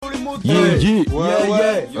moto. Yeah. Vous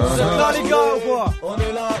êtes là les gars ou quoi? On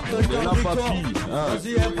est là, papi.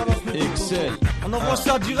 Vas-y, balance le Excel. On envoie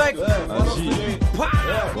ça direct. Vas-y.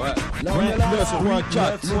 Ouais. Là, on est là.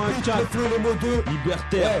 9.4. Le flow, le mot 2.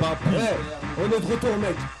 Libertaire, papi. On est de retour,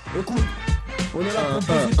 mec. Écoute, on est là pour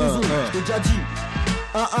baiser tes os. Je t'ai déjà dit.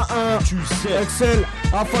 1-1-1. Tu sais. Excel,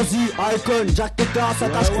 Afazi, Icon, Jack Teka,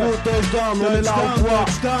 Satash Pro, touchdown. On est là au poids.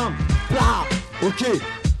 Plah. Ok.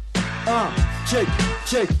 1, check,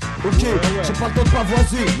 ok, j'ai pas le temps de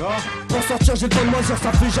pavoiser. Pour sortir j'ai le temps de moisir,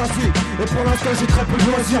 ça fait jaser. Et pour l'instant j'ai très peu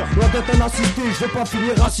de loisirs. Loin d'être un assisté, je vais pas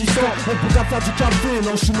finir assistant. On peut pas faire du café,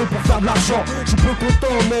 non je suis né pour faire de l'argent. Je suis peu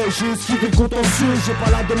content mais j'ai esquivé le contentieux. J'ai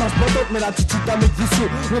pas la démarche bandante mais l'attitude d'un mec vicieux.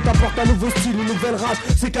 On t'apporte un nouveau style, une nouvelle race.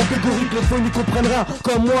 C'est catégorique, les faux n'y comprennent rien.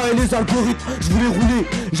 Comme moi et les algorithmes, je voulais rouler.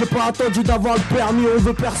 J'ai pas attendu d'avoir le permis, on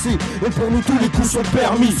veut percer. Et pour nous tous les coups sont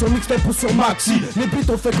permis. Sur mixtape ou sur maxi, les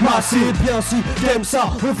beats on fait que masser. Et bien si t'aimes ça,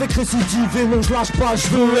 on fait que récidiver. Non je lâche pas, je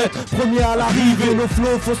veux être premier à l'arrivée. Nos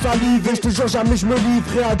flows faut saliver, je te jure jamais je me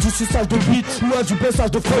livrerai à du suçage de beat ou à du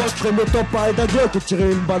baissage de froc. Je ferai mes temps pareil d'un glock et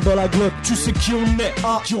tirer une balle dans la glotte. Tu sais qui on est,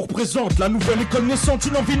 qui on représente. La nouvelle école naissante,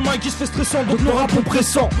 une envie de main qui se fait stressant. Donc nos rapons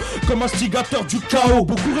pressants, comme instigateur du chaos.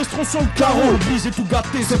 Beaucoup resteront sur le carreau, le bise et tout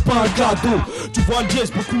gâté, c'est pas un cadeau. Tu vois le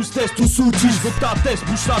dièse, beaucoup se testent, tout sous-tis. Je veux ta tête,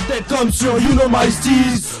 bouge la tête comme sur You Know My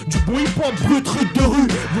Steez. Du bon hip-hop brut, rude de rue.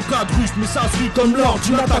 Vos cadres russes, mais ça se rit comme l'or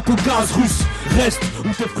d'une attaque au gaz russe. Reste où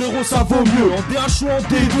tes frérots ça vaut mieux. En DH ou en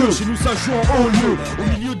D2, chez nous ça joue en haut lieu. Au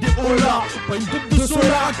milieu des holas, pas une dope de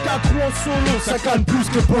solar à 4 ou en solo. Ça calme plus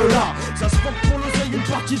que Polar. Ça se porte pour l'oseille, une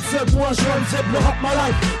partie de Zeb ou un joint Zeb. Le rap ma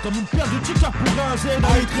life, comme une paire de ticas pour un Z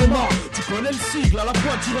à Ekrema. Tu connais le sigle, à la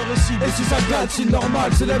fois tireur et cible. Et si ça gagne, c'est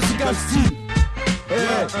normal, c'est l'MC qui a le style.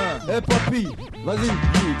 Papi, vas-y,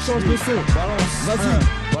 change de son. Balance,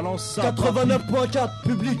 balance ça. 89.4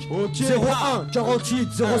 public. 01 48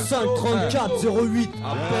 05 34 08.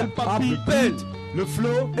 Appelle papi. Appelle. Le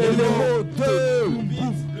flow Et les mots 2.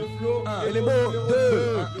 Le flow Et les mots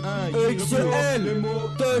 2. XL.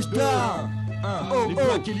 Touchdown. Les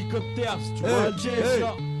plaques hélicoptères, si tu vois le jazz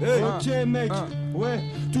là. Ok mec, ouais,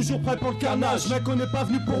 toujours prêt pour le carnage. Mec, on n'est pas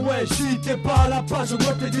venu pour ouais. Si t'es pas à la page, on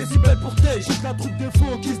doit les décibels pour tes. Juste la troupe des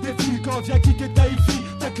faux qui se défie. Quand vient kicker Taïfi,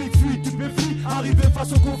 ta clique fuit, tu te méfies. Arrivé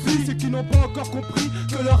face au conflit, c'est qu'ils n'ont pas encore compris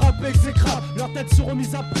que leur rap exécrable. Leurs têtes seront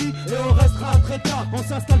mises à prix et on restera très tard. On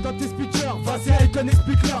s'installe dans tes speakers, vas-y Icon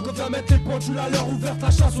explique-leur qu'on vient mettre les pendules à l'heure ouverte, la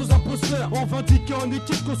chasse aux imposteurs. On va indiquer en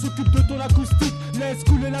équipe qu'on s'occupe de ton acoustique. Laisse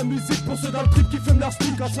couler la musique pour ceux dans le trip qui fument leur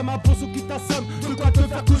stick. Quand ça m'impose ou qui t'assomme, de quoi te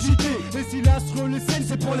faire cogiter. Et si l'astro les scènes,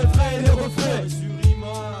 c'est pour les vrais et les refrains. Sur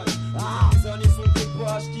image, les années sont des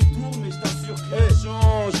pages qui tournent, mais je t'assure qu'elles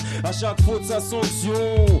changent. À chaque faute, sa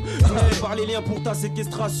sanction. Tu par les liens pour ta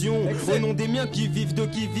séquestration. Au nom des miens qui vivent de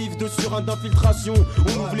sur un d'infiltration.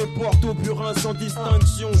 On ouvre les portes au burin sans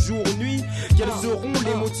distinction. Jour, nuit, quelles seront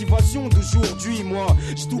les motivations d'aujourd'hui? Moi,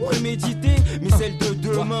 j'ai tout prémédité, mais celle de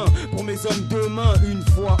demain. Pour mes hommes demain, une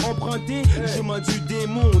fois emprunté, le chemin du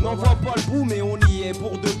démon. On n'en voit pas le bout, mais on y est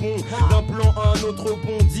pour de bon. D'un plan à un autre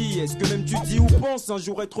bondi. Est-ce que même tu dis ou penses un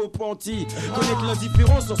jour être repenti? Connaître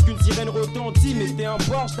l'indifférence lorsqu'une sirène retentit. Mais t'es un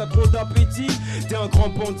barge, t'as trop d'appétit. T'es un grand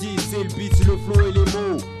bandit, c'est le beat, le flow et les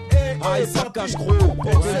mots. Ah, et ça cache gros, RD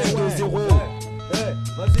 2-0.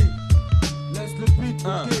 Vas-y, laisse le beat,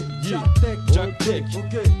 ok. Jack Tech,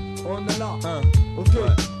 ok, on est là. Ok,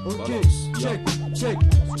 check.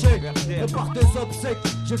 Prépare tes obsèques,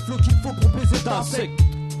 j'ai le flow qu'il faut pour baiser ta sec.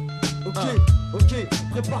 Ok,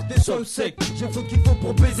 prépare tes sols secs. J'ai le flow qu'il faut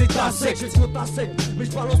pour baiser ta sec. J'ai le ta sec, mais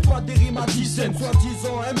je balance pas des rimes à 10 cents. Soit 10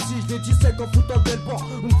 ans MC, je les 17 en foutant le bord.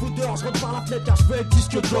 On me fout dehors, je rentre par la fenêtre car je veux être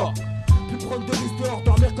disque d'or. Plus prendre de risques dehors,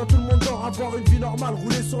 dormir quand tout le monde dort. Avoir une vie normale,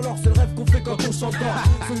 rouler sur l'or, c'est le rêve qu'on fait quand on s'endort.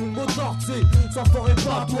 C'est une moteur, tu sais, ça ferait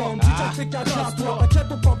pas à toi. On me dit que c'est caca à toi, t'inquiète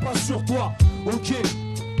on parle pas sur toi. Ok,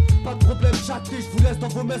 pas de problème, chaté, je vous laisse dans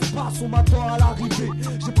vos messes passes, on m'attend à l'arrivée.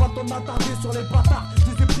 J'ai pas le temps de m'attarder sur les bâtards.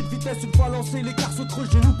 Je les ai pris de vitesse une fois lancé, l'écart se creuse.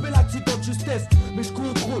 J'ai loupé l'accident de justesse, mais je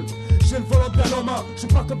contrôle. J'ai le volant bien en main, je suis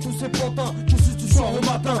pas comme tous ces pantins qui sucent du soir au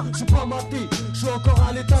matin. Je suis pas maté, je suis encore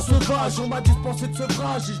à l'état sauvage. On m'a dispensé de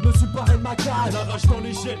sevrage et je me suis barré de ma cage. La rage dans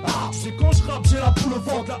les gènes, tu sais quand je rappe, j'ai la poule au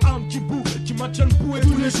ventre, la arme qui boue, qui maintient le pouls et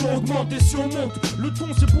tous les jours augmente. Et si on monte, le ton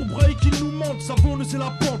c'est pour brailler qu'il nous monte. Savonne c'est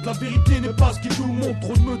la pente, la vérité n'est pas ce qu'il nous montre.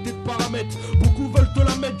 Trop de meutes et de paramètres, beaucoup veulent te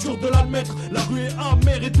la mettre, dur de l'admettre. La rue est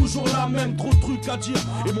amère et toujours la même, trop de trucs à dire.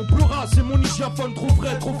 Et mon pleura c'est mon hygiaphone, trop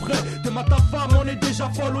vrai, trop frais. T'es ma ta femme, on est déjà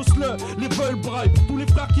folle au slur. Les veulent braille pour tous les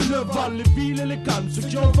frères qui le valent, les villes et les cannes, ceux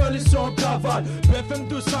qui en veulent et ceux en cavale.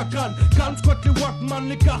 BFM2 ça canne, calme, squat les Walkman,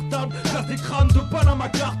 les cartables, casse des crânes de Panama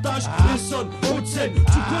Carthage, Essonne, Haute-Seine, tu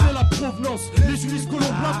connais la provenance, les Ulysse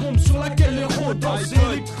Colombe, la bombe sur laquelle les héros dansent,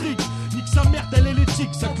 c'est électrique. Nique sa mère, elle est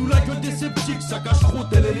l'éthique, ça cloue la gueule des sceptiques, ça cache trop,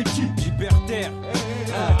 telle est l'équipe. Libertaire.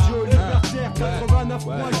 Joe Libertaire,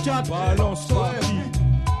 89.4. Balance party.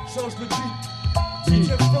 Change le beat. DJ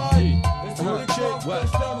Five. Est-ce qu'on les corps?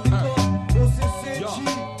 Touchdown record. OCCJ.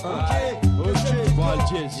 Ok.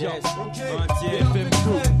 Valdiez, Yes. Ok. 20e. FM2.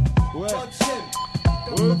 Ouais. 20e.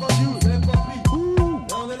 Vous avez pas pris.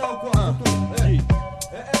 Là, on est là ou quoi?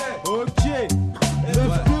 Ok.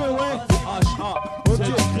 F2, ouais. H.A. Ok.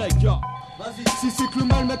 Y. Vas-y. Si c'est que le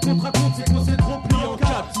mal met contre à contre, c'est qu'on s'est trop plié en 4.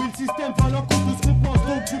 Mais le système va l'encontre de ce qu'on pense,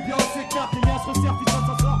 donc du bien on s'écarte. Les liens se resserrent, puis ça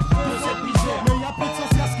sort de cette misère. Mais y'a peu de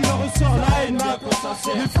sincère, ce qui leur ressort, la haine, ma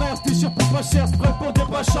les frères se déchirent pour pas cher, se prennent pour des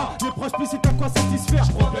pachas. Les proches plus c'est à quoi satisfaire,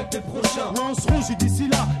 je crois bien que t'es le prochain. Ouais, on se rouge et d'ici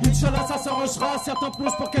là, Inch'Allah ça s'arrangera. Certains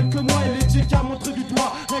plongent pour quelques mois et les JK montrent du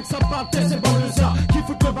doigt. Rien que ça parle, c'est bon le zar qui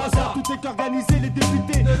fout le bazar. Tout est organisé, les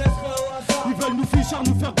députés Ne laisse rien au hasard. ils veulent nous fichard,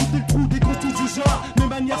 nous faire goûter le trou, des grosses tout du genre. Mes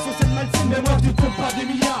manières sont cette malsaine, mais moi je ne compte pas des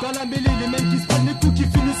milliards. Dans la mêlée, les mêmes qui se prennent les coups, qui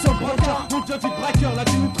finissent sur le brancard. On devient vite braqueur, la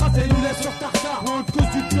vie nous trace et nous laisse sur tartare. On te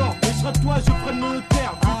cause du tort, et je serai de toi, je freine le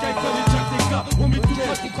terre. Vu qu'Aïton et Jack TK, on met tout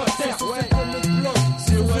droit pour pas terre. C'est comme notre bloc.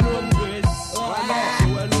 C'est OLOMPS.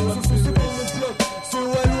 C'est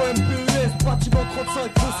OLOMPES, bâtiment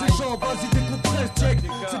 35, pour ces gens, vas-y décompresse, check.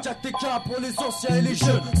 C'est Jack TK pour les anciens et les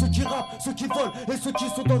jeunes. Ceux qui rappent, ceux qui volent et ceux qui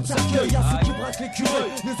sont dans le cercueil. Y'a ceux qui braquent les curés,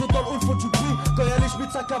 les autres dans le hall font du bruit. Quand y'a les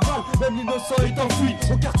schmitts ça cavale, même l'innocent est enfui.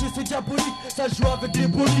 Au quartier c'est diabolique, ça joue avec des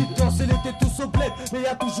bolides. Quand c'est l'été tous au bled, mais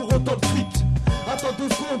y'a toujours autant de frites. Attends 2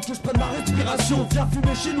 secondes que je prenne ma respiration. Viens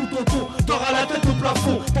fumer chez nous tonton, t'auras la tête au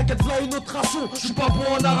plafond. T'inquiète v'là une autre ration, je suis pas bon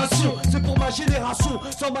en narration. C'est pour ma génération,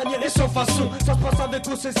 sans manière et sans façon. Ça se passe avec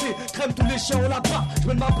OCC, crème tous les chiens on la barre. Je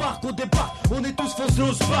mène ma barque au départ, on est tous foncés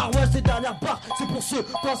au spar. Ouais ces dernières barres, c'est pour ceux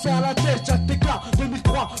pensez à la tête. Jack TK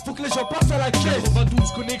 2003, faut que les gens passent à la caisse.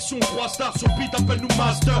 92 connexions, 3 stars sur beat, appelle-nous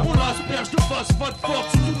master. On l'asperge de face, pas de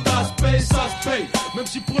force, sur tout aspect, ça se paye. Même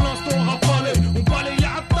si pour l'instant on rappe à l'œil, on balaye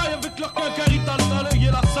à taille avec leur quinquarital à l'œil.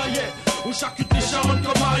 Et là ça y est, on charcute les charronnes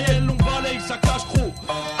comme Ariel, on balaye, ça cache trop.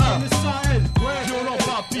 On est Sahel, violent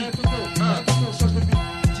papi. Attends, change le beat.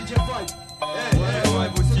 DJ Five. Ouais,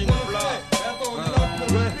 Boutine, plat. Attends, on est là pour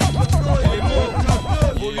Les mots.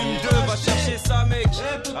 Volume 2, va chercher ça, mec.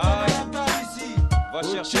 Aïe, ici. va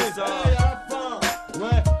chercher ça. Et à la fin.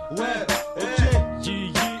 Ouais, ok.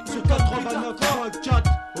 Sur 89.4,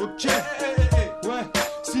 ok. Ouais,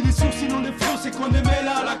 si les sourcils on est faux, c'est qu'on est mêlé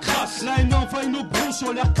à la crasse. La haine envahit nos bronches,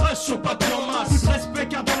 on l'air crache sur papier en masse. Plus de respect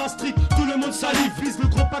car dans la street, tout le monde salive. Vise le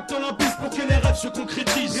gros pacte olympique pour que les rêves se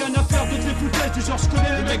concrétisent. Rien à faire de tes foutages du genre, je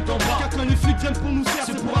connais les mecs d'en bas. Car quand les flics viennent pour nous faire,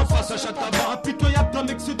 c'est pour un passage à tabac. Impitoyable d'un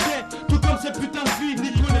mec se tait, tout comme ces putains de vie.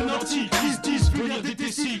 Nico les nantis, ils se disent, plus lire des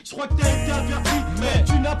décis. Je crois que t'as été averti, mais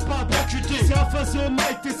tu n'as pas percuté. C'est un phase au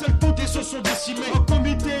mic, tes seuls potes, tes sauces sont décimés. En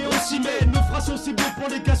comité, on s'y met. Nos phrases sont ciblées pour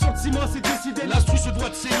les gars sur 6 mois, c'est décidé. L'instru se doit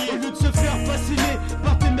de saigner. Au lieu de se faire fasciner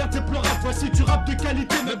par tes merdes déplorables, voici du rap de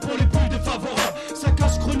qualité, même pour les plus défavorables. Ça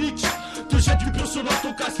cache chronique, te jette du pur sur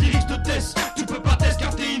ton casse, lyrics de test. Tu peux pas test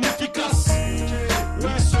car t'es inefficace.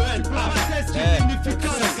 XEL,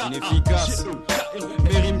 Inefficace.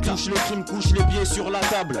 Mes rimes touchent le crime, couche les pieds sur la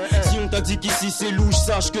table. Si on t'a dit qu'ici c'est louche,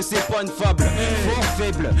 sache que c'est pas une fable. Fort,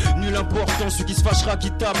 faible, nul important. Celui qui se fâchera,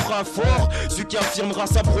 qui tapera fort. Celui qui affirmera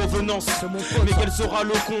sa provenance. Mais quel sera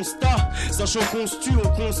le constat? Sachant qu'on se tue, on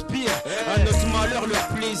conspire. À notre malheur, leur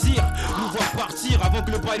plaisir. Nous voir partir avant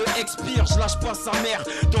que le bail expire. Je lâche pas sa mère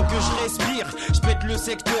tant que je respire. Je pète le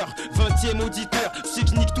secteur, 20e auditeur. C'est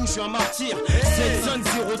que nique tout, je suis un martyr.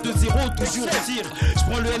 7-5-0-2-0, toujours tir. Je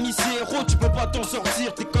prends le MIC héros, tu peux pas t'en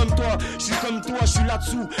sortir. T'es comme toi, je suis comme toi, je suis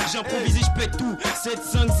là-dessous. J'ai improvisé, je pète tout.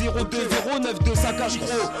 7-5-0-2-0-9-2, ça cache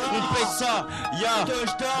gros. On pète ça, ya.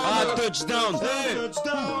 Touchdown.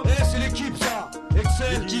 C'est l'équipe ça.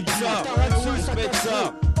 Excel. L'équipe ça. On pète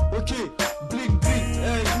ça. Ok, bling bling.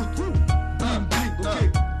 Écoute. Bling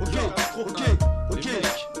bling. Ok.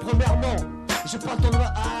 Premièrement, j'ai pas le temps de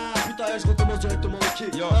putain, je recommence directement. Ok.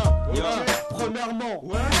 Premièrement,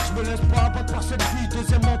 je me laisse pas abattre par cette vie.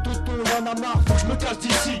 Deuxièmement, tonton, y'en a marre, faut que je me casse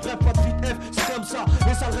d'ici. Bref, pas de vite F, c'est comme ça,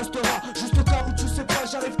 et ça le restera. Juste au cas où tu sais pas,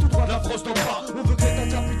 j'arrive tout droit de la France d'en bas. On veut que t'as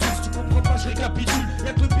capitule, si tu comprends pas, je récapitule.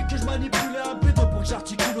 Y'a que le pic que je manipule et un bédo pour que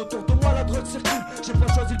j'articule autour de moi la drogue. que circule. J'ai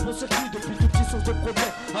pas choisi le bon circuit depuis tout petit source de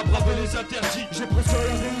problème. À braver les interdits. J'ai presque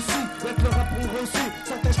rien réussi, avec le rap pour réussir.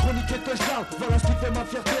 Ça tâche chronique et touchdown. Voilà ce qui fait ma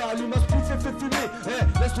fierté. Allume un spliff et fait fumer.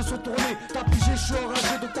 Laisse le son tourner. T'as pigé, je suis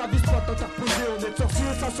enragé, donc t'avises pas t'interposer. On est sorcier,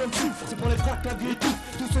 ça sonne souffle. C'est pour les frères que la vie étouffe.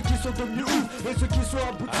 Tous ceux qui sont devenus ouf et ceux qui sont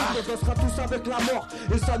à bout de souffle. On dansera tous avec la mort.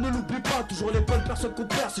 Et ça ne l'oublie pas. Toujours les bonnes personnes qu'on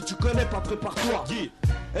perd. Si tu connais pas, prépare-toi.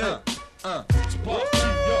 C'est parti,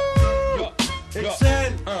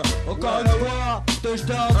 Excel, encore une fois,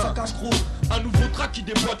 touchdown, ça cache trop. Un nouveau track qui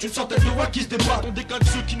déboîte, une centaine de voix qui se débattent. On décale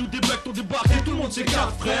ceux qui nous débectent, on débarque et tout le monde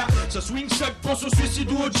s'écarte, frère. Ça swing sec, pense au suicide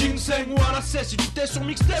ou au ginseng ou à la cesse. Si tu t'es sur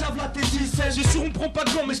mixtape, Ça va tes 10, c'est sûr on prend pas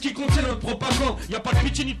de gants, mais ce qui compte c'est notre propagande. Y'a pas de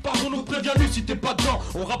pitié ni de pardon, donc préviens-nous si t'es pas dedans.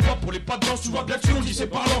 On rappe pas pour les pas de danse, tu vois bien que on dit c'est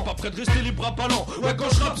parlant. Pas prêt de rester les bras ballants, ouais quand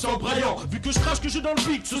je rappe c'est en braillant. Vu que je crache que j'ai dans le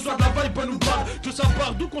pic, ce soir de la vibe bonne ou pas. Que ça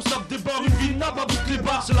part d'où qu'on sape des barres, une vie n'a pas boucle les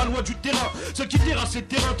barres. C'est la loi du terrain, ce qui terrasse c'est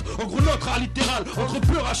terrain. En gros notre art littéral, entre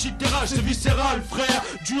peur achitérage, c'est viscéral frère.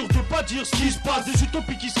 Dur de pas dire ce qui se passe, des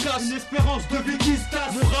utopies qui se cassent, une espérance de vie qui se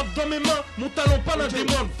tasse. Mon rap dans mes mains, mon talent pas l'un des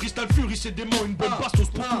démon. Freestyle furie c'est démon, une bonne bastos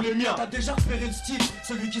pour tous les miens. T'as déjà repéré le style,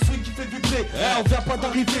 celui qui swing qui fait vibrer. On vient pas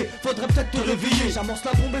d'arriver, faudrait peut-être te réveiller. J'amorce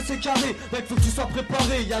la bombe et c'est carré, mec faut que tu sois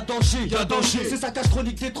préparé. Y'a danger, c'est sa cage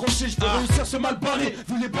chronique des tranchées. Je veux réussir ce mal barré,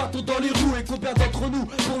 vu les bâtons dans les roues. Et combien d'entre nous,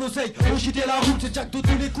 pour l'oseille, ont quitté la route. C'est Jack de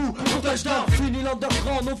tous les coups, pour touchdown. Fini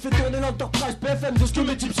l'underground, on fait tourner l'enterprise. BFM de ce que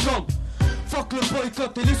mes types scandent. Fuck le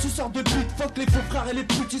boycott et les suceurs de beat. Fuck les faux frères et les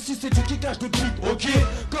putes. Ici c'est du kickage de beat. Ok.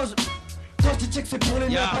 Quand je dis que c'est pour les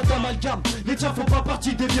miens, pas d'amalgame. Les tiens font pas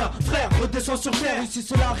partie des biens. Frère, redescends sur terre. Ici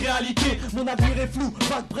c'est la réalité. Mon avenir est flou.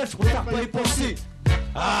 Pas de bref, je regarde pas les pensées.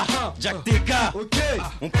 Jack TK,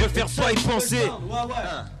 on préfère pas y penser.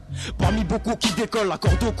 Parmi beaucoup qui décollent, la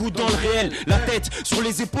corde au cou dans le réel. La tête sur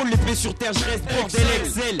les épaules, les pieds sur terre, je reste bordel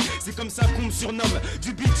Excel. C'est comme ça qu'on me surnomme.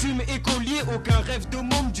 Du bitume écolier, aucun rêve de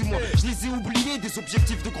môme du moins. Je les ai oubliés, des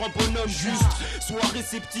objectifs de grand bonhomme. Juste, sois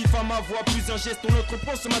réceptif à ma voix, plus un geste, on notre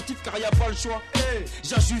consommatif car y a pas le choix.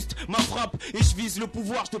 J'ajuste ma frappe et je vise le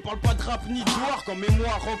pouvoir. Je te parle pas de rap ni de gloire. Qu'en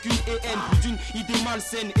mémoire, rancune et haine, plus d'une idée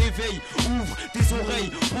malsaine. Éveille, ouvre tes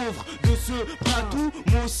oreilles, pauvre de ce bras tout.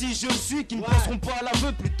 Moi aussi je suis, qui ne penseront pas à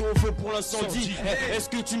l'aveu, plutôt au feu pour l'incendie. Est-ce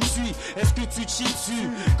que tu me suis? Est-ce que tu te chies dessus?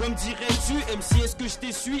 Comme dirais-tu, MC, est-ce que je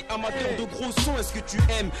t'essuie? Amateur de gros sons, est-ce que tu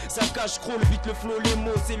aimes? Ça cache trop le beat, le flow, les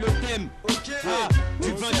mots, c'est le thème. Du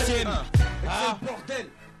 20ème. Bordel.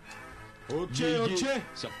 Ok,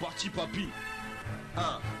 c'est reparti papy.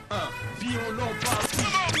 Violent papy.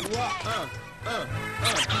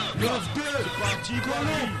 9-2, c'est parti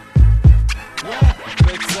papy.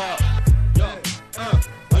 Faites ça.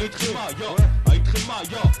 Aïtrema,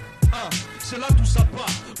 c'est là d'où ça part,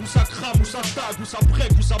 où ça crame, où ça tag, où ça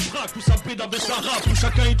break, où ça braque, où ça pédale avec sa rap, où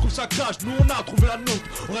chacun y trouve sa cage. Nous on a trouvé la nôtre,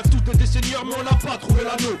 on rêve tous d'être des seigneurs mais on n'a pas trouvé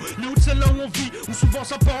la nôtre. Les hauts de celle là où on vit, où souvent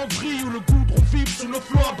ça part en vrille, où le goudron vibre sous nos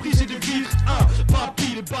flots à briser des vitres.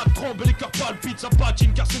 Papy, les battes tremblent et les cœurs palpitent, ça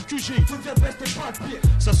patine car c'est le QG. Tout vient de best et pas de pire.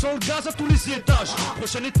 Ça sent le gaz à tous les étages.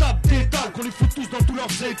 Prochaine étape, détale, qu'on les fout tous dans tous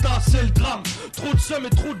leurs états, c'est le drame. Trop de seum et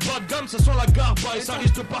trop de bas de gamme, ça sent la garba et ça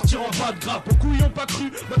risque de partir en bas de grappe. Beaucoup y ont pas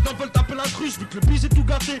cru, maintenant veulent taper l'intrus. Vu que le bise est tout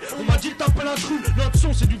gâté, on m'a dit de taper l'intrus. Notre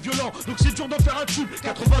son c'est du violent, donc c'est dur d'en faire un tube.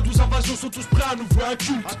 92 invasions sont tous prêts à nous voir un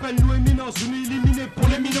culte. Appelle-nous éminence, on est éliminé Pour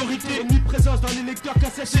les minorités, omniprésence dans les lecteurs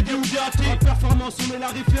cassettes. CD ou DAT. En performance, on est la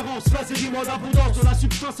référence. Phase et rime en abondance, de la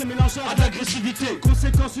substance est mélangeante à de l'agressivité.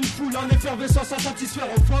 Conséquence, une foule en effervescence à satisfaire.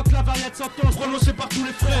 On flotte la variette sentence Prononcé par tous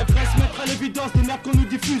les frères. Reste mettre à l'évidence des merdes qu'on nous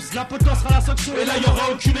diffuse. La potence sera la sanction. Et là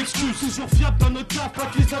y'aura aucune excuse. Toujours fiable dans notre taf, pas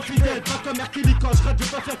cuisse infidèle. Pas comme Hercule quand je rate, je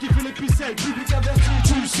vais pas faire kiffer les pucelles. Public averti,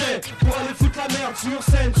 Tu le sais, pour aller foutre la merde sur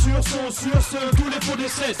scène, sur son, sur ce. tous les faux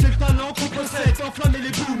décès. C'est le talent qu'on possède, enflammer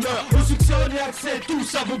les boomers. Au succès on y accède, Tout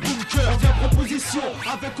ça vaut bunker. on vient proposition,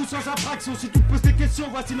 avec ou sans infraction. Si tu te poses des questions,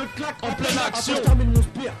 voici notre claque. En pleine action. Après je termine mon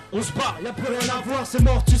spire, On se bat. y'a plus rien à voir, c'est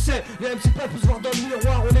mort, tu sais. Les MC pas plus voir dans le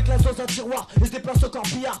miroir, on éclate dans un tiroir et se déplace au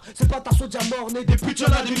corbillard. C'est pas ta sodia mort, né des Puis tu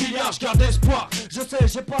en as des milliards, je garde espoir. Je sais,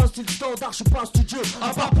 j'ai pas un style standard, je suis pas un studio. À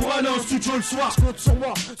part pour aller en studio le soir. Je compte sur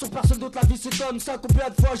moi, sur personne d'autre, la vie s'étonne. Ça, combien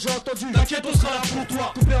de fois j'ai entendu. T'inquiète, on sera là pour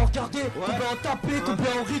toi. Coupé en regardé, coupé en tapé, coupé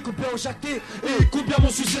en riz, coupé en jacté. Et combien mon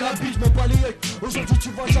succès la bite. Je m'en bats les yeux. Aujourd'hui tu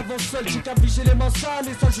vois j'avance seul. J'ai qu'à j'ai les mains sales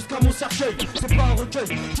et ça jusqu'à mon cercueil. C'est pas un recueil,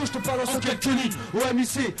 tu je te balance en quelques lignes. Au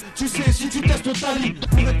MIC, tu sais si tu testes ton talent.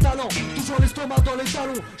 Pour être talent, toujours l'estomac dans les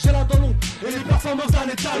talons. J'ai la dans l'ombre et les performances dans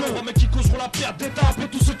les talons. Alors, mecs qui causeront la perte d'étape et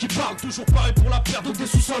tous ceux qui parlent toujours pareil pour la perte. Donc des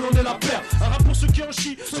sous-sols on est la perte. Un rap pour ceux qui en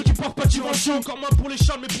chient, ceux qui portent pas d'invention. Encore moins pour les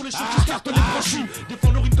chats mais pour les choses qui se cartonnent les branchies.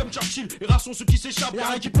 Défendre le rythme comme Churchill et rares sont ceux qui s'échappent. Y'a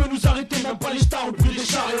rien qui peut nous arrêter, même pas les stars, au bruit des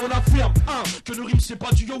chars. Et on a fait confirme, que le rime c'est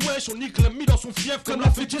pas du yo wesh. On nique l'ami dans son fief comme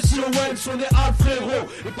l'a fait Jesse Owens. On est Al frérot,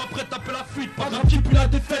 et pas prêt à taper la fuite. Pas grave qui pue la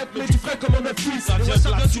défaite, mais du frais comme un F8. Ça vient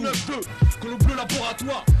du 9-2, colon bleu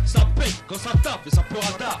laboratoire. Ça paye quand ça tape et ça peut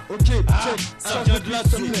radar. Ok, check, ça vient de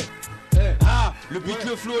là-dessous. Le beat,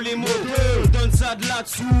 le flow, les mots, on donne ça de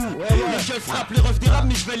là-dessous. Lesquels frappent les refs des rap,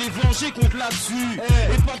 mais je vais les venger contre là-dessus.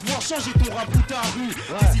 Et pas devoir changer ton rap ou ta rue.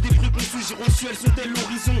 Tes idées préconçues, j'ai reçu, elles sont elles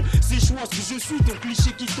l'horizon. C'est choix, ce que je suis, ton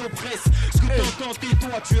cliché qui t'oppresse. Ce que t'entends,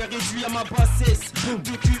 tais-toi, tu es réduit à ma bassesse.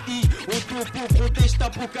 De QI, au topo, protège ta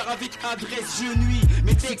peau, car avec adresse, je nuis.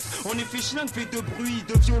 Mes textes, en effet, chien fait de bruit,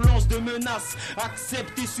 de violence, de menace.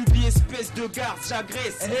 Accepte et subis, espèce de garde,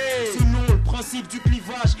 j'agresse. Selon le principe du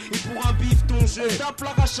clivage, et pour un bif, ton jeu tape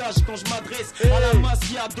l'arrachage quand je m'adresse à la masse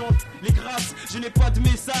qui a dans les grâces. Je n'ai pas de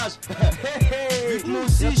message. Vu que moi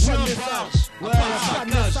aussi je suis un barge. Pas de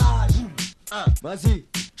message. Vas-y,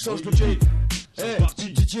 change le beat.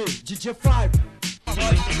 DJ 5.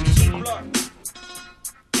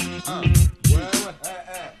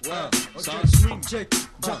 Check,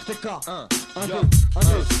 Jack TK. 1, 2,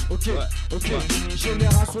 ok.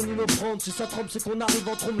 Génération inopérante, si ça trempe c'est qu'on arrive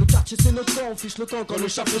en trompe. Le quartier c'est notre camp, on fiche le temps quand le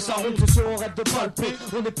chapeau ça ronde. C'est sûr on rêve de palper,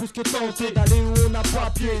 on est plus que tenté d'aller où on n'a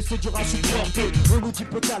pas pied, c'est dur à supporter. On nous dit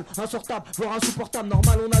peu calme, insortable, voire insupportable.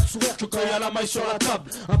 Normal on a le sourire que quand y a la maille sur la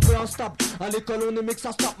table. Un peu instable, à l'école on aimait que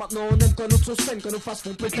ça se tape. Maintenant on aime quand notre sauce saigne, quand nos faces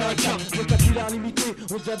font péter un câble. Vocabulaire limité,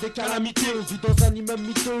 on devient des calamités. On vit dans un immeuble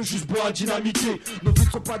miteux, juste bois à dynamiter. Nos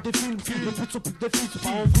vies sont pas des films, nos buts sont plus que des films. C'est pas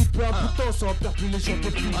en vie, peu un bout de temps, ça en perd plus les gens que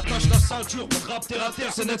plus. Attache ta ceinture, pas rap terre à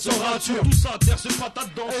terre, c'est net sans rature. Tout ça, terre c'est pas ta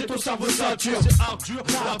dedans, c'est ton cerveau sature. C'est hard dur,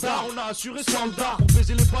 radar, on a assuré standard. Pour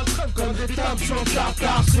baiser les balles comme des tables sur le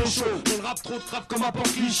tartare, c'est chaud. On rappe trop de trap comme un porc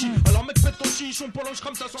cliché. Alors mec pète ton chichon, pendant que je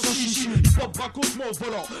crame ça sans chichi. Hip hop bracosement au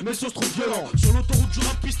volant, mais sauce trop violent. Sur l'autoroute du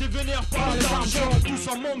rap piste et vénère, pas d'argent.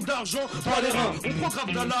 Tous en manque d'argent, pas les reins. On prend grave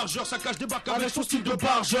de la largeur, ça cache des bacs avec son style de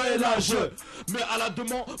barge et l'âge. Mais à la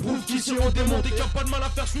demande, prouve qu'ici on démonte et qu'il n'y a pas de mal à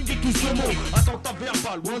faire swinguer tout ce monde. Attentat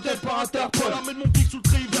verbal, wanted par Interpol. La main de mon pic sous le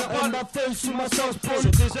tri verbal. Ma feuille sous ma sauce Paul.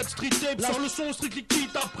 Sur des aides street tape, sur le son strictly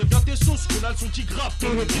quitte. Préviens tes sauces, que là son petit grave. Ton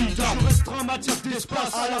pita. Je restreins en matière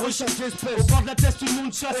d'espace. À la recherche d'espèces. Au bord de la tête, tout le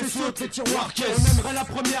monde chasse et saute les tiroirs caisse. On aimerait la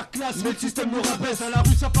première classe, mais le système nous rabaisse. À la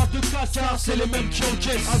rue, ça passe de classe, car c'est les mêmes qui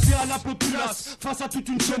encaissent. Avis à la populace, face à toute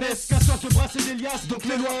une jeunesse. Casse-toi te brasser des liasses, donc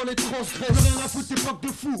les lois on les transgresse. Plus rien à foutre, époque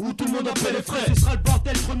de fou, où tout le monde appelle les frais. Ce sera le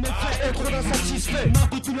bordel, trop de méfaits, et trop d'insatisfaits. Marre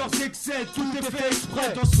de tous leurs excès, tout est fait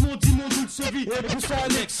exprès. Dans ce monde immonde où se vit, et pousse à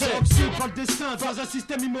un excès. Oxy par le destin, dans un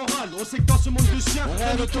système immoral. On sait que dans ce monde de chiens,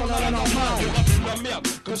 rien ne tourne à la normale. On rappe sous la merde,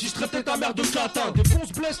 comme si je traitais ta mère de catin. Des bons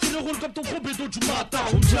se blessent, qui le roule comme ton gros bédo du matin.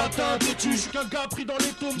 On me dit atteint, t'es-tu, je suis qu'un gars pris dans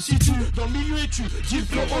les tomes. Si tu, dans le milieu et tu, dis le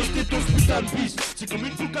flot, je t'étose, putain de pisse. C'est comme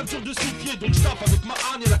une full capture de 6 pieds, donc je tape avec ma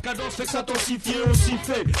hanne et la cadence fait que ça t'ensifie et aussi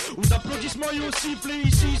fait. Aux applaudissements et au sifflet,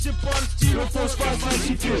 ici c'est pas le style, on faut se faire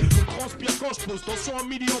falsifier. Je transpire quand je pose, tension en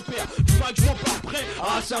milliampères. Du mic je m'en pars prêt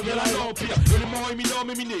à servir à l'empire. L'élément éminent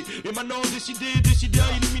mais miné, et maintenant décidé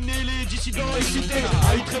à éliminer les dissidents excités.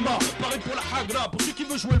 Aïtrema, pareil pour la hagra, pour ceux qui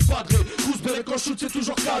veulent jouer le padré. Pousse belle quand je shoot c'est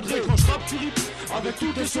toujours cadré. Quand je rappe tu ripes, avec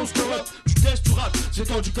toutes tes sauces corruptes. Tu testes, tu rates, c'est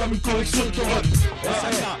tendu comme une correction de ton rap.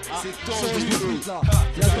 C'est tendu,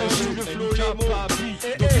 le flow, les mots.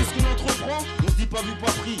 Donc qu'est-ce qu'on entreprend? On se dit pas vu,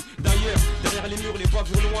 pas pris. D'ailleurs, derrière les murs, les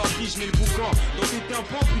bavures l'ont appris, je mets le boucan. Dans tes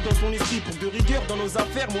tympans, puis dans ton esprit. Pour de rigueur dans nos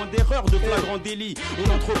affaires, moins d'erreurs, de flagrant délit. On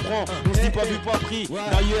entreprend, on se dit pas vu, pas pris.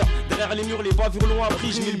 D'ailleurs, derrière les murs, les bavures l'ont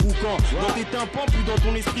appris, je mets le boucan. Dans tes tympans, puis dans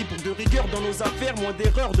ton esprit. Pour de rigueur dans nos affaires, moins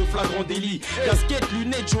d'erreurs, de flagrant délit. Casquette,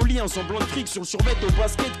 lunettes, jolie, un semblant de fric sur le survêt au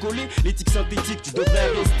basket collé. L'éthique synthétique, tu devrais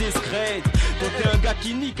rester discrète. Quand t'es un gars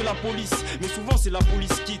qui nique la police, mais souvent c'est la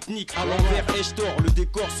police qui te nique. À l'envers, ai-je tort, le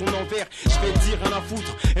décor son envers. Je vais te dire rien à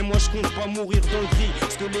foutre, et moi je compte pas mourir dans le gris.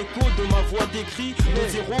 Parce que l'écho de ma voix décrit nos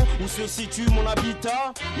zéro où se situe mon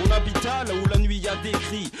habitat. Mon habitat, là où la nuit y a des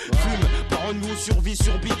cris. Fume, par en nous survie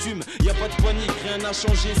sur bitume. Y a pas de panique, rien n'a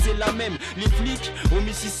changé, c'est la même. Les flics au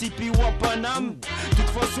Mississippi ou à Paname. De toute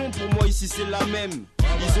façon, pour moi ici c'est la même.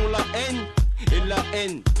 Ils ont la haine. Et la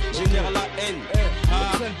haine génère la haine.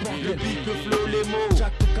 Le beat, le flow, les mots.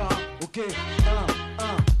 Jack TK, ok,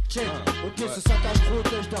 check. Ok, ce saccage gros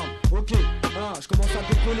touchdown. Ok, Je commence à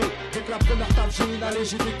décoller. Dès que la première table j'ai inhalé,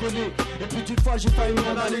 j'ai déconné. Et puis d'une fois j'ai failli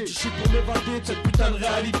m'en aller. Je suis pour m'évader de cette putain de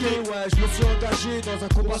réalité. Ouais, je me suis engagé dans un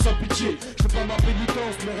combat sans pitié. Je fais pas ma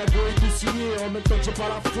pénitence, mes rêves ont été signés. En même temps que j'ai pas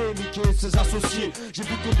la frais, niquer ses associés. J'ai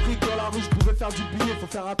vite compris que dans la rue je pouvais faire du billet.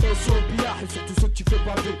 Faut faire attention au billard et surtout ceux que tu fais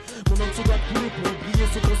baver. Mon homme se doit couler pour oublier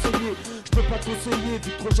se conseiller. Je peux pas te conseiller, vu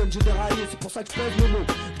que trop jeune j'ai déraillé. C'est pour ça que je pèse mes mots.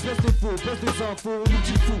 Je pèse des faux, pèse des infos, on nous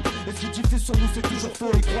dit fou. Et ce qui diffuse sur nous c'est toujours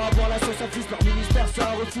faux. Ils croient avoir la sauce à fils, leur ministère c'est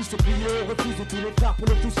un refuge. Se plier on refuse et tous les frères pour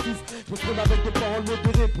le fous-fous. Je me prends avec des paroles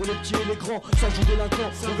modérées pour les petits et les grands. Sans jouer délinquant,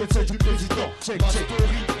 on veut celle du président. Check, check.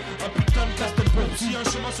 Un putain de castel pour si un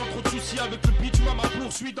chemin sans trop de soucis avec le bitume à ma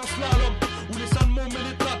poursuite un slalom où les salmons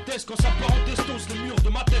mêlent les têtes quand ça part en testos les murs de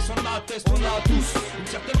ma thèse en attestent on a tous une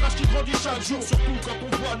certaine rage qui grandit chaque jour surtout quand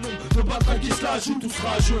on voit nombre de battraques qui se la jouent tous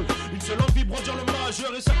rageux une seule envie brandir le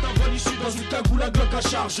majeur et certains voient l'issue dans une cagoule à Glock à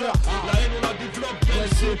chargeur la haine on la développe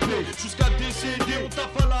LCP jusqu'à décéder on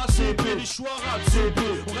taffe à la CP les choix rats CB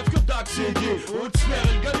on rêve que d'accéder haute sphère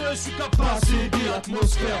et le gagnant est celui capable céder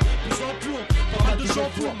l'atmosphère plus en plus pas mal de gens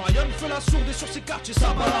tournent Marianne fait la sourde et sur ses quartiers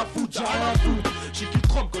ça va la foutre, j'ai rien à foutre. J'ai qui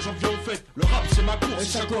trompe quand j'en viens au fait. Le rap c'est ma course, et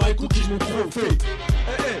chaque oreille conquise mon trophée.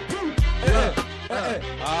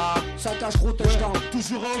 Ça cache gros touchdown.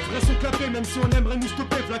 Toujours à offrir son clapet, même si on aimerait nous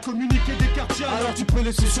stopper. V'là communiquer des quartiers, alors tu peux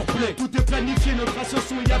laisser sur play. Tout est planifié, notre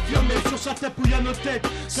ascension est affirmée. Sur sa tête où y a nos têtes,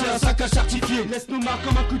 c'est un sac à certifié. Laisse nos marques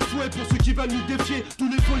comme un coup de fouet pour ceux qui veulent nous défier. Tous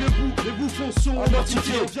les faux, les bouffons sont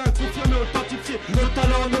mortifiés. On vient confirmer, authentifier nos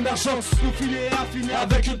talents en émergence. Profilé et affiné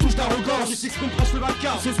avec une touche d'arrogance. Ici qu'on prêche le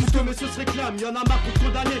vacarme, c'est sous mais ce se réclame. Y'en a marre pour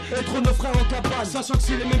condamner, être nos frères en cabane. Sachant que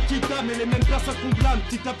c'est les mêmes qui t'aiment et les mêmes personnes qu'on blâme.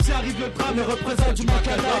 Petit à petit arrive le drame et représente du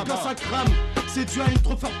macadam. Quand ça crame, c'est dû à une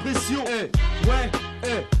trop forte pression.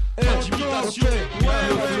 Intimidation,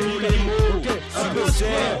 les mots,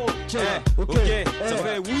 ok, ça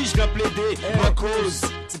fait oui je viens plaider ma cause,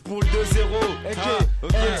 c'est pour le 2-0.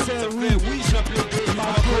 Ça fait oui je viens plaider ma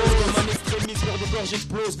cause. Comme un extrémiste, leur de gorge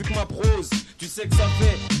explose vu que ma prose. Tu sais que ça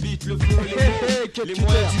fait vite le flow, les mots, les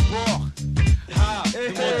moyens du bord.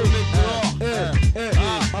 Demande au mec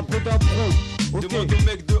dehors. Un peu d'impro. Demande au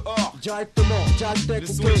mec dehors. Directement, direct. Le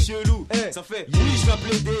son est chelou. Ça fait oui je viens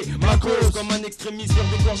plaider ma cause. Comme un extrémiste, leur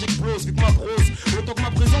de gorge explose vu que ma prose. Autant que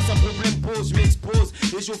ma présence un problème pose, je m'expose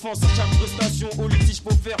et j'offense à chaque prestation. Au litige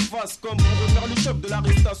faut faire face comme pour refaire le choc de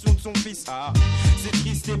l'arrestation de son fils. C'est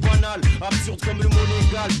triste et banal, absurde comme le mot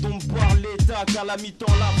légal. Tombe par l'état,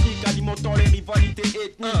 calamitant l'Afrique, alimentant les rivalités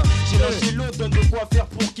ethniques. J'ai lâché l'autre, donne de quoi faire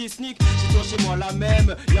pour qui sneak. J'ai toi chez moi la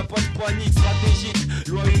même, y'a pas de panique stratégique.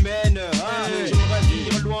 Loi humaine, j'aimerais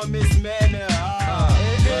vivre loin mes semaines.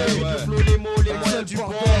 Le flow, les mots, les moyens du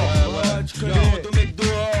bord. Demande au mec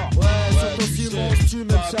dehors. C'est aussi mon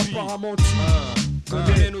même si apparemment tu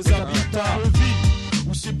connais nos habitats.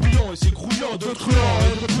 Où c'est bouillant et c'est grouillant de truands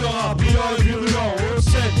et de pleurards, brillant et virulent.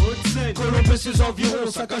 Haute-Seine, Colombes et ses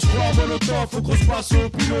environs, ça cache froid avant le temps, faut qu'on se passe au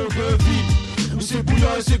pilon de vie. Où c'est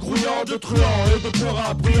bouillant et c'est grouillant de truands et de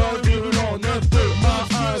pleurards, brillant et virulent. 9-2,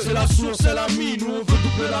 1-1, c'est la source, c'est la mine. Nous on veut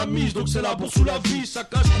doubler la mise, donc c'est la bourse ou la vie, ça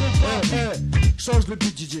cache trop pas. Change le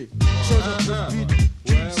beat DJ, change un peu le beat.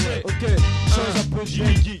 Ok, change un peu de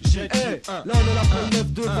beat. Là on est là pour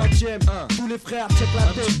 9-2, 20ème. Tous les frères, check la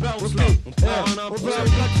tête. On veut un peu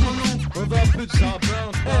on veut un peu de ça.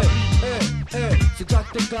 C'est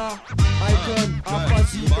Jack TK, Icon,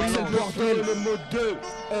 Apazi, c'est le bordel. Le mode 2,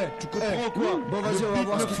 tu comprends quoi? Bon vas-y on va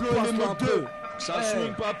voir ce qui se passe là un peu. Ça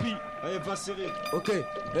swing papi, allez va serrer. Ok,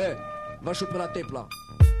 va choper la tape là.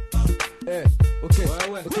 Ok,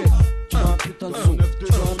 tu veux un putain de son, tu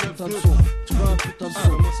veux un putain de son, tu veux un putain de son,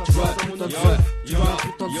 tu veux un putain de son, tu veux un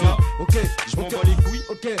putain de son. Ok, je m'en bats les couilles.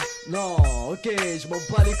 Ok, non, ok, je m'en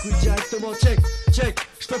bats les couilles directement. Check,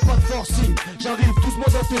 je fais pas de forcing, j'arrive doucement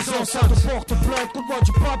dans tes enceintes. On porte plainte contre moi,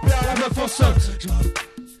 tu peux appeler à la meuf enceinte.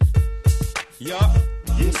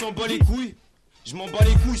 Il s'en bat les couilles. Je m'en bats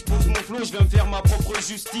les couilles, je pose mon flow, je viens me faire ma propre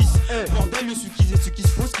justice. Bordel, le ce qui se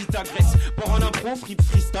pose, qui t'agresse. Par un impro,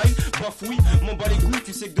 freestyle, bafouille. M'en bats les couilles,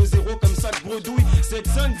 tu sais que 2-0 comme ça je bredouille. 7-5-0-2-0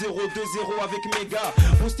 avec mes gars.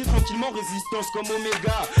 Posté tranquillement, résistance comme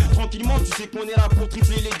Omega. Tranquillement, tu sais qu'on est là pour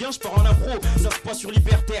tripler les gains. Je pars en impro, ça se passe sur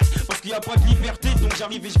libertaire. Parce qu'il y a pas de liberté, donc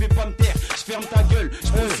j'arrive et je vais pas me taire. Je ferme ta gueule, je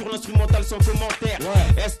pose sur l'instrumental sans commentaire.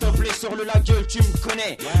 Stop, sors-le la gueule, tu me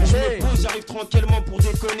connais. Je me pose, j'arrive tranquillement pour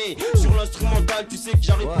déconner. Sur l'instrumental, freestyle, tu sais que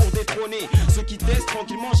j'arrive pour détrôner ceux qui testent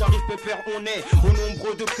tranquillement, j'arrive pépère, on est au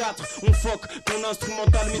nombre de 4. On fuck ton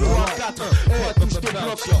instrumental, mais toi à 4. Toi touche tes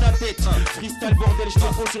blocs sur ta tête. Freestyle bordel, je te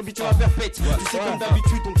prends sur beat, tu la perpète. Tu sais comme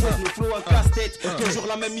d'habitude, on pose nos flows à casse-tête. Toujours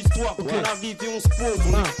la même histoire, pour qu'on arrive et on se pose,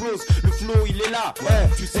 on explose. Le flow il est là,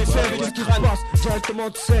 tu sais faire ce du qui se crâne. passe directement,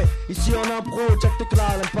 tu sais. Ici en impro, Jack t'es là,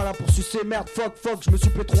 elle aime pas la pour sucer. Merde, fuck, je me suis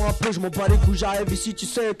fait trop un peu, je m'en bats les couilles, j'arrive ici, tu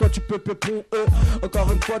sais. Toi tu peux pépon,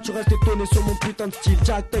 encore une fois, tu restes étonné sur mon putain de style.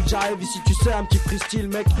 Jack Tech, j'arrive ici, tu sais, un petit freestyle,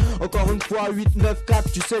 mec. Encore une fois, 8, 9,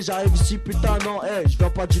 4, tu sais, j'arrive ici, putain, non, je viens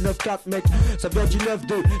pas du 9-4, mec. Ça vient du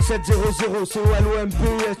 9-2, 7-0-0,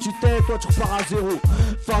 C-O-L-O-M-P-S, tu t'es, toi tu repars à 0.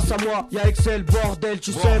 Face à moi, y'a Excel, bordel,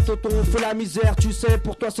 tu sais, tonton, on fait la misère, tu sais,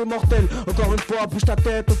 pour toi c'est mortel. Encore une fois, bouge ta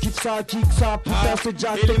tête, on kiffe ça, kick ça, putain, c'est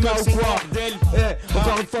Jack Tech ou quoi.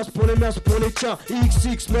 Encore une fois, c'est pour les miens, c'est pour les tiens.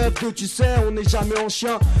 XX, 9-2, tu sais, on n'est jamais en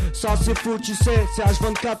chien. Ça c'est faux, tu sais, c'est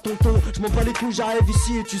H24, tonton. Je m'en bats les couilles, j'arrive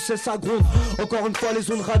ici et tu sais, ça gronde. Encore une fois,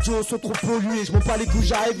 les ondes radio sont trop polluées. Je m'en bats les couilles,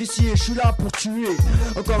 j'arrive ici et je suis là pour tuer.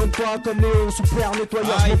 Encore une fois, comme Léon, super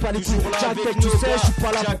nettoyeur, je m'en bats les couilles. Jack Tech, tu sais, je suis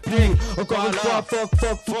pas là pour plier. Encore une fois,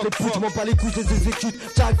 fuck, toutes les putes, je m'en bats les couilles, je les exécute.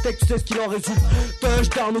 Jack Tech, tu sais ce qu'il en résulte.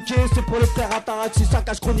 Touchdown, ok, c'est pour les frères Ataraxi,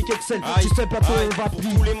 saccage chronique Excel. Tu sais, bientôt on va plier.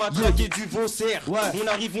 Pour tous les matraqués du Vaussaire, on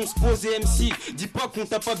arrive, on se pose et MC. Dis pas qu'on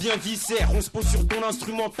t'a pas bien viscère. On se pose sur ton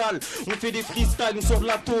instrumental, on fait des freestyles, on sort de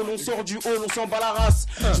la tôle, on sort du hall, on s'en bat la race.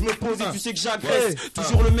 Je me pose et tu sais que j'agresse.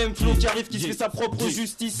 Toujours le même flow qui arrive, qui se fait sa propre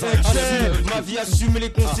justice. Assume ma vie, assume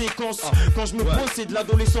les conséquences. Quand je me pose, c'est de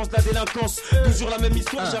l'adolescence, de la délinquance. Toujours la même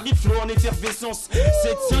histoire, j'arrive, flow en effervescence.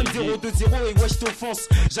 7-5-0-2-0 et wesh t'offense.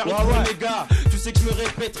 J'arrive Oméga, tu sais que je me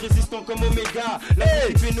répète, résistant comme Oméga. La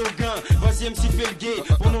musique fait nos gains, vas-y MC fait le gay.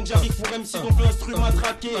 Pendant que j'arrive pour MC, donc l'instru m'a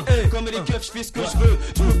traqué. Comme les keufs, je fais ce que je veux.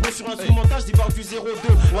 Je me pose sur un instrumental, je débarque du 0-2.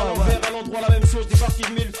 À l'envers, à l'endroit, la même chose, je débarque et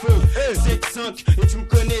je mets le feu. 7-5, et tu me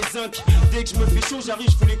connais, zinc. Dès que je me fais chaud, j'arrive,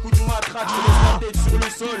 je fous les coups de matraque. Je laisse la tête sur le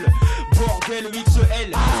sol. Bordel,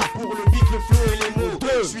 XL, pour le beat, le flow et les mots.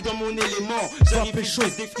 Je suis dans mon élément, j'arrive et je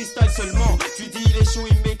fais des freestyles seulement. Tu dis il est chaud,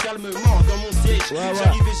 il me met calmement. Dans mon siège,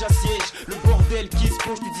 j'arrive et j'assiège. Le bordel qui se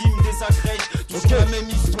pose, tu dis il me désagrège. Toujours la même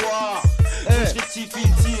histoire. Je rectifie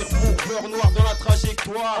le tir pour beurre noir dans la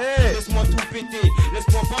trajectoire. Laisse-moi tout péter,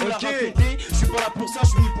 laisse-moi pas me la raconter. Je suis pas là pour ça, je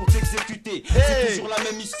suis venu pour t'exécuter. C'est toujours la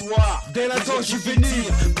même histoire. Délinquance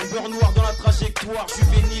juvénile, pour beurre noir dans la trajectoire.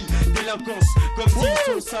 Juvénile, délinquance. Comme dit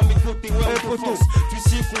sur ça, mes côtés, ouais, on t'offense. Tu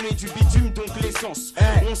sais qu'on est du bitume, donc l'essence.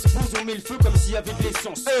 On se pose, on met le feu comme s'il y avait de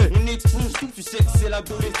l'essence. On explose tout, tu sais que c'est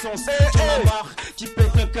l'adolescence. Qui en a marre, qui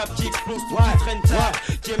pète un cap, qui explose tout, qui traîne tard.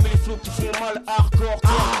 Qui aime les flots qui font mal, hardcore,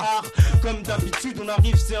 hard. Comme d'habitude, on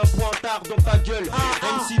arrive, c'est un pointard dans ta gueule.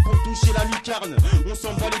 MC pour toucher la lucarne. On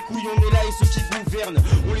s'en bat les couilles, on est là et ceux qui gouvernent.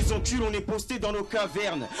 On les encule, on est posté dans nos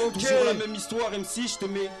cavernes. Toujours la même histoire, MC, je te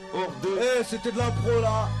mets hors de. C'était de l'impro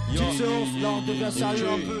là. Petite séance, là on devient sérieux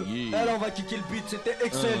un peu. Là on va kicker le beat, c'était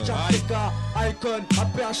Excel, Jack TK, Icon,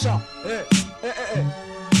 APHA.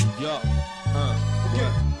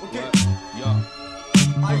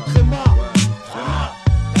 Aïe Tréma.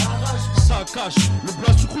 Ça cache le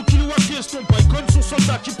blast du crew qui nous question. Icon son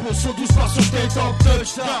soldat qui pose son 12 par sur tête en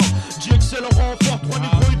touchdown. JXL en renfort, 3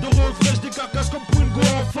 négros de refresh, des carcasses comme pour une go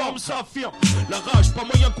en forme, ça affirme. La rage, pas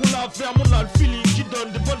moyen qu'on la ferme, on a le feeling qui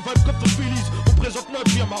donne des bonnes vibes comme ton Phillies. On présente notre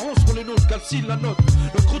vie, marron sur les nôtres, calcine la note.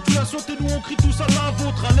 Notre rotulation et nous on crie tous à la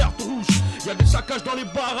vôtre, alerte rouge. Y'a des saccages dans les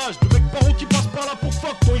barrages, de mecs paro qui passent par là pour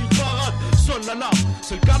fuck, toi il parade. Sonne l'alarme,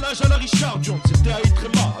 c'est le carnage à la Richard Dion. C'était Aïe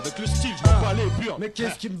Tréma, avec le style, je m'en bats les purs. Mais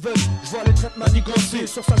qu'est-ce qu'ils me veulent? Je vois les traites manigancées.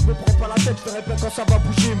 Sur ça je me prends pas la tête, je ferai bien quand ça va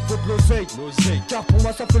bouger, il me faut de l'oseille. Car pour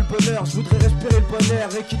moi ça fait le bonheur, je voudrais respirer le bon air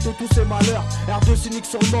et quitter tous ces malheurs. R2 cynique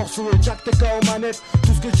sur le morceau et Jack TK aux manettes.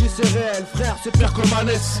 Tout ce que je dis c'est réel, frère, c'est pire que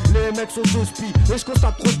Manès. Les mecs sont deux spies et je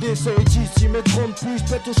constate trop de décès. Et d'ici mes 30 plus, je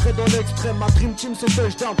pète, je serai dans l'extrême. Ma dream team c'est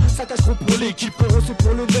touchdown, ça cache trop pour l'équipe. C'est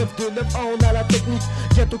pour le 9-2, 9-1 on a la technique.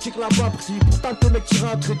 Bientôt kick la bas pris, pourtant tes mecs tirent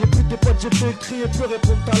un trait. Des putes, des potes, j'ai fait le tri et plus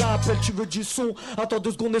répondre à l'appel. Tu veux du son, attends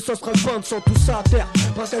 2 secondes et ça sera le band. Sans tout ça à terre,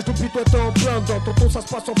 braquage depuis toi t'es en plein dedans. Tonton ça se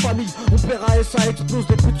passe en famille, on perd à ça explose.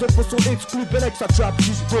 Des putes se font son exclus, Bellec ça tue à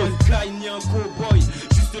petit Klein ni un cowboy,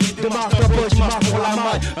 juste les démarches d'un boy qui marche pour la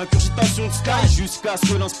maille. Incurgitation de sky jusqu'à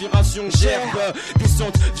ce que l'inspiration gerbe.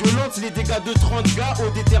 Descente violente, les dégâts de 30 gars au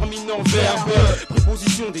déterminant verbe.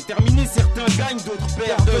 Préposition déterminée, certains gagnent, d'autres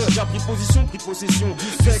perdent. J'ai déjà pris position, pris possession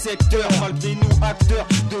du secteur. Malgré nous acteurs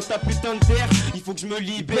de ta putain de terre, il faut que je me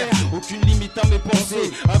libère. Aucune limite à mes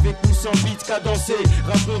pensées, avec ou sans beat cadencé.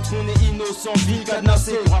 Raconte qu'on est innocent, ville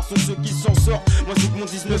cadenassé. Rares sont ceux qui s'en sortent, moi c'est que mon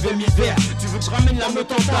 19ème hiver. Tu veux que je ramène la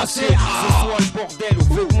meute entassée? Ce soit le bordel au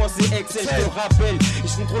avec moi c'est Excel, je te rappelle. Et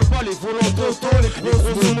je contrôle pas les volants d'auto, les grosses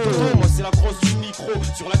motos. Moi c'est la grosse du micro,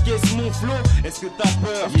 sur la caisse mon flow. Est-ce que t'as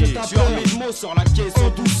peur? Tu as mes mots sur la caisse en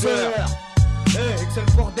douceur. Excel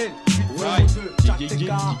bordel.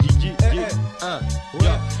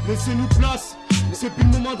 Laissez-nous place. C'est plus le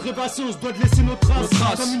moment de rêvasser, on se doit de laisser nos traces.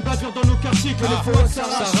 Comme une bavure dans nos quartiers que les forêts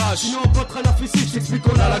s'arrachent. Sinon on potera la fessée, je t'explique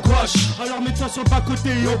qu'on a la gouache. Alors mets-toi sur le bas-côté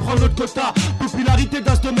et on prend notre quota. Popularité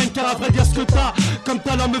dans ce domaine car à vrai dire ce que t'as. Comme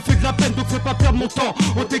talent me fait de la peine donc fais pas perdre mon temps.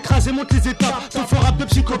 On t'écrase et monte les étapes. Ton fort rap de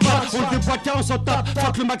psychopathe, on le déboîte car on s'en tape.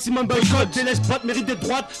 Fuck le maximum boycott, délaisse pas de mérite d'être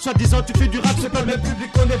droite. Soit disant tu fais du rap, c'est pas le même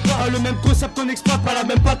public qu'on est pas. Le même concept qu'on exploite, pas la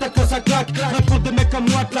même patate quand ça claque. Rap pour des mecs comme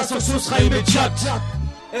moi, que l'ascension sera immédiate.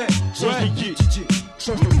 C'est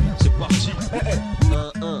parti.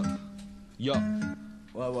 1-1. Ya.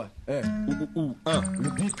 Ouais. Le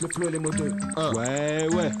beat, le flow et les mots 2. Ouais.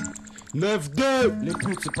 9-2. Les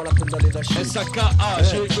putes, c'est pas la peine d'aller lâcher.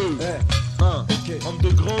 S-A-K-A-G-E. 1. Homme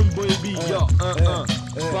de grande baby. Ya. 1-1.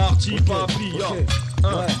 Parti, papi. Ya.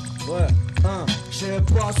 1. Ouais. J'sais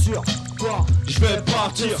pas sûr quoi je vais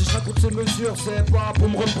partir. Si je raconte ces mesures, c'est pas pour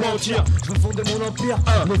me repentir. Je veux fonder mon empire,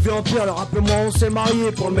 mauvais empire. Alors rappelez-moi, on s'est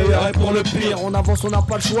marié pour le meilleur et pour le pire. On avance, on n'a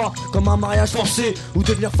pas le choix, comme un mariage forcé ou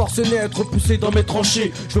devenir forcené, être poussé dans mes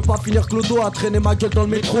tranchées. Je veux pas finir clodo à traîner ma gueule dans le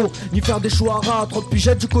métro, ni faire des choix rares. Trop de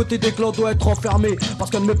pigettes du côté des clans, doit être enfermé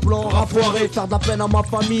parce qu'un de mes plans aura foiré. Faire de la peine à ma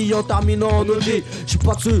famille en terminant en OD. J'suis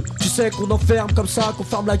pas de ceux, tu sais qu'on enferme comme ça, qu'on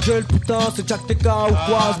ferme la gueule. Putain, c'est Jack TK ou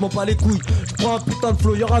quoi, je m'en bats les couilles. Je prends un putain de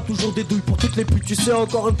flow, y'aura toujours des douilles pour toutes les putes. Tu sais,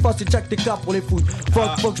 encore une fois, c'est Jack TK pour les fouilles.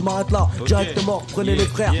 Fuck, je m'arrête là, directement. Prenez les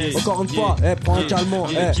frères, encore une fois, prends un calmant.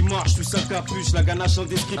 Qui marche sous sa capuche, la ganache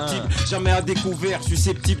indescriptible. Jamais à découvert,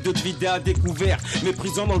 susceptible de te vider à découvert.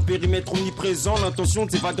 Méprisant dans le périmètre omniprésent, l'intention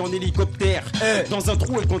de s'évader en hélicoptère. Dans un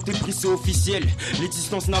trou et quand t'es pris, c'est officiel.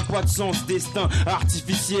 L'existence n'a pas de sens, destin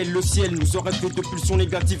artificiel. Le ciel nous aurait fait de pulsions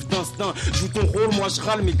négatives d'instinct. Joue ton rôle, moi je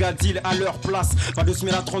râle, mes gars deal à leur place. Pas de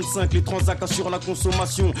semaine à 35, les transacts assurent la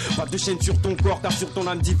consommation. Pas de chaîne sur ton corps, car sur ton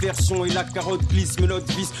âme diversion. Et la carotte glisse, mélode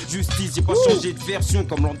vice, justice. J'ai pas changé de version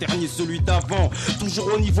comme l'an dernier, celui d'avant.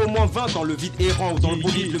 Toujours au niveau moins 20, dans le vide errant. Ou dans le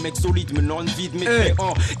bolide, le mec solide, menant une vie de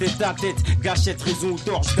mécréant. Tête à tête, gâchette, raison ou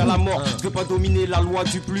tort, jusqu'à la mort. Je veux pas dominer la loi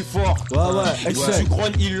du plus fort. Si tu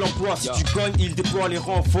grognes, il l'emploie. Si tu cognes, il déploie les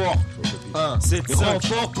renforts. 7-5.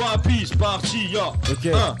 Renfort, papi, c'est parti, ya. Ok,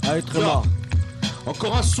 allez, très mal.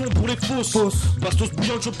 Encore un son pour les fausses. Bastos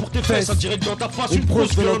bouillante chaud pour tes fesses. Un direct dans ta face, une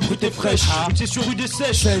prose violente brute et fraîche. Mixé sur rue des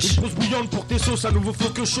sèches. Une prose bouillante pour tes sauces. Un nouveau flow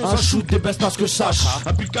que chose. Un shoot des bestes parce que je sache.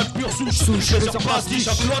 Un pic 4 pur souche. Les heures pastiches.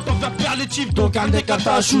 Un flow à t'en faire perdre les types. Donc un deck à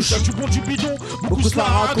ta chouche. Du bon du bidon. Beaucoup se la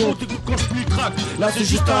racontent. Écoute quand je plie crack. Là c'est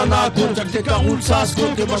juste un agon. Jack des caroules ça se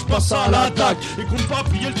compte. Et moi je passe à l'attaque. Et compte pas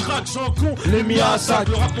plier le track sans con. Les mis à sac.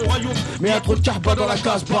 Le rap mon royaume. Mais y'a trop de carba dans la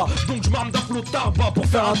casse-bas. Donc je m'arme d'un flow tarba pour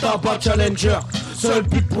faire un tabac challenger. Seul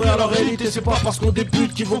but pour rien leur élite, et c'est pas parce qu'on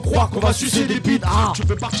débute qu'ils vont croire qu'on va sucer des bites. Tu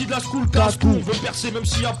fais partie de la school, casse-cou. On veut percer même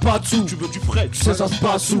s'il y a pas de sous. Tu veux du frais, tu sais ça se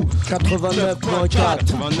passe sous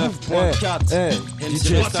 89.4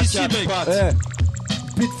 DJ reste à 4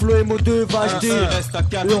 Beat Flow et Mo 2 va acheter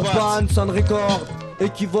Urban, Sound Record,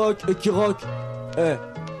 Equivoque, Equirock.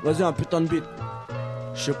 Vas-y un putain de beat.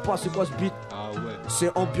 Je sais pas c'est quoi ce beat.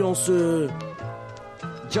 C'est ambiance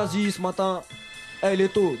jazzy ce matin. Les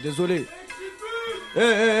taux, désolé. On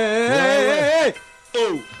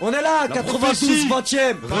est là, 92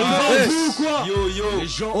 20ème. Vous quoi? Les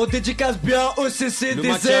gens. On dédicace bien OCC Le des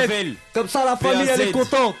Machiavel. ailes. Comme ça la famille elle est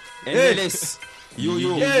contente. MLS.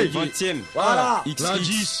 20ème. Voilà.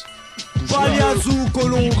 L'indice. Paliazou,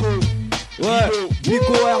 Colombo. Ouais.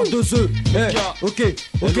 Nico R2E. Ok.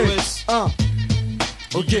 1.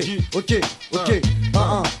 Ok.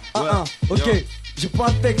 1. Ok. J'ai pas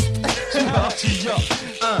de texte. C'est parti, ya.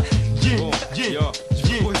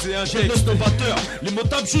 J'ai laisse ton batteur. Les mots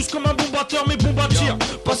tapent juste comme un bon batteur, mais bon bâtir.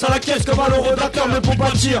 Passe à la caisse comme un l'orodateur, mais bon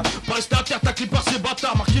bâtir. Pas rester à terre, taclé par ces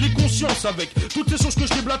bâtards. Marquer les consciences avec toutes les choses que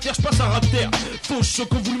je déblatère. Je passe à rat terre. Faux, je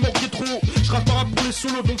que vous le manquez trop. Je rappe pas pour les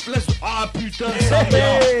solos, donc laisse. Ah putain, ça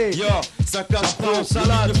perd. Yo, ça cache pas en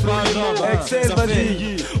salade, Excel,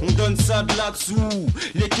 vas-y. On donne ça de là-dessous.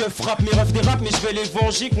 Les keufs frappent mes rêves des rap, mais je vais les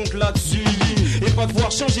venger contre là-dessus. Et pas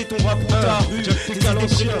devoir changer ton rap ou ta rue. T'es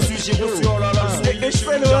calendrier dessus, j'ai reçu, oh là là. Et je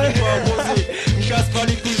fais le vrai. Me casse pas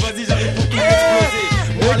les couilles, vas-y, j'arrive pour tout exploser.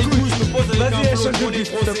 Moi les couilles, je me pose avec un flow pour les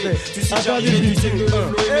frosés. Tu sais j'arrive, tu sais que le flow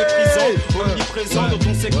est méprisant. Omniprésent dans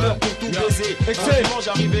ton secteur pour tout baiser. Actuellement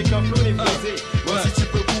j'arrive avec un flow névrosé. Vas-y tu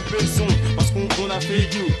peux couper le son, parce qu'on a fait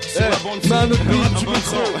you. Sur la bande son, le rap tu peux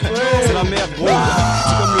trop. C'est la merde gros.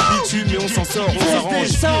 C'est comme le beat dessus, mais on s'en sort, on s'arrange.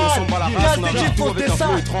 On s'en bat la race, on arrive tout avec un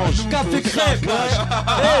flow étrange. Café crêpe,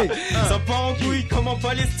 hey, ça part en couille comme en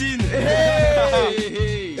Palestine.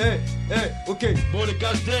 Ok. Bon, le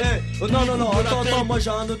cache-tête. Non, attends, moi j'ai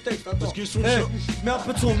un autre texte. Attends. Parce qu'ils sont mets un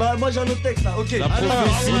peu de son, moi j'ai un autre texte là, ok. La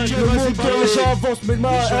prophétie. Le monde tourne, les gens avancent,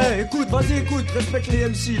 mais écoute, vas-y, écoute, respecte les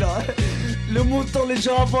MC là. Le monde tourne, les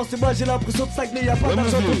gens avancent, et moi j'ai l'impression de stagner, y'a pas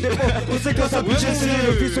d'argent pour le défendre. On sait que ça bouge,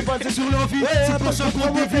 les filles sont basées sur l'envie. C'est pour ça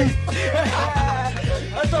qu'on vie.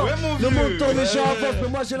 Attends, le monde tourne, les gens avancent, mais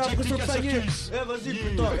moi j'ai l'impression de stagner. Vas-y,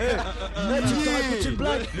 putain, tu te racontes une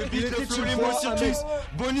blague. Le beat, le flow, les mots circus.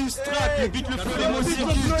 Bonus track, le beat, le flow, les mots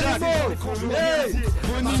circus. Jack.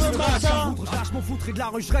 Bonus track. Je m'en foutrerai de la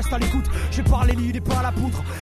rue, je reste à l'écoute. Je vais parler l'île et pas à la poutre.